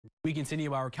We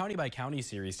continue our County by County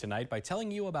series tonight by telling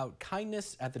you about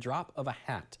kindness at the drop of a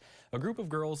hat. A group of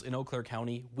girls in Eau Claire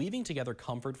County weaving together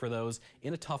comfort for those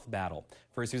in a tough battle.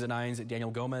 First News at 9's Daniel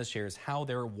Gomez shares how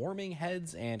they're warming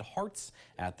heads and hearts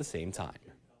at the same time.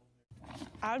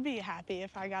 I would be happy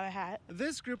if I got a hat.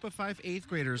 This group of 5 8th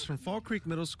graders from Fall Creek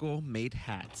Middle School made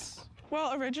hats.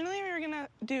 Well, originally we were going to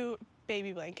do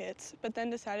baby blankets, but then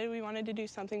decided we wanted to do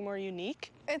something more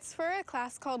unique. It's for a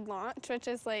class called Launch, which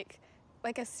is like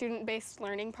a student-based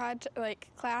learning project,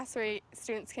 class where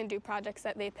students can do projects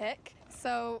that they pick.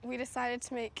 So we decided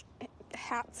to make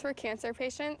hats for cancer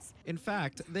patients. In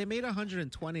fact, they made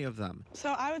 120 of them.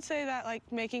 So I would say that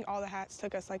making all the hats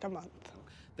took us a month.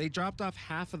 They dropped off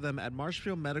half of them at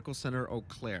Marshfield Medical Center, Eau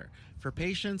Claire, for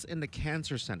patients in the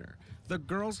cancer center. The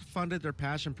girls funded their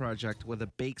passion project with a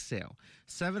bake sale.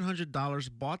 $700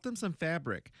 bought them some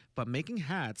fabric, but making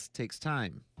hats takes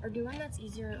time. Or do one that's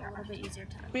easier, a little bit easier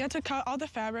to. We had to cut all the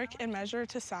fabric and measure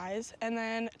to size, and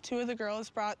then 2 of the girls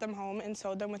brought them home and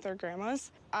sewed them with their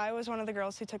grandmas. I was one of the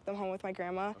girls who took them home with my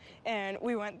grandma, and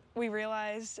we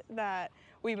realized that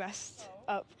we messed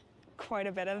up quite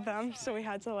a bit of them, so we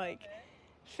had to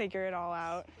figure it all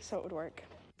out so it would work.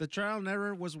 The trial and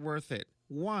error was worth it.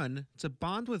 One, to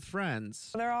bond with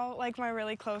friends. They're all my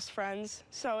really close friends,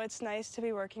 so it's nice to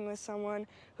be working with someone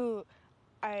who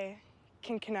I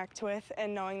can connect with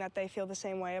and knowing that they feel the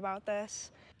same way about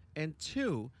this. And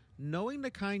 2, knowing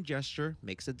the kind gesture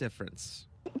makes a difference.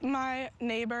 My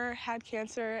neighbor had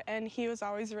cancer and he was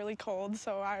always really cold,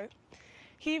 so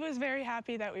he was very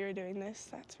happy that we were doing this,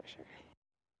 that's for sure.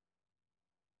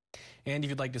 And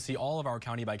if you'd like to see all of our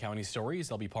County by County stories,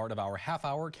 they'll be part of our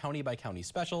half-hour County by County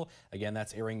special. Again,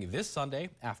 that's airing this Sunday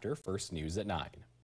after First News at 9.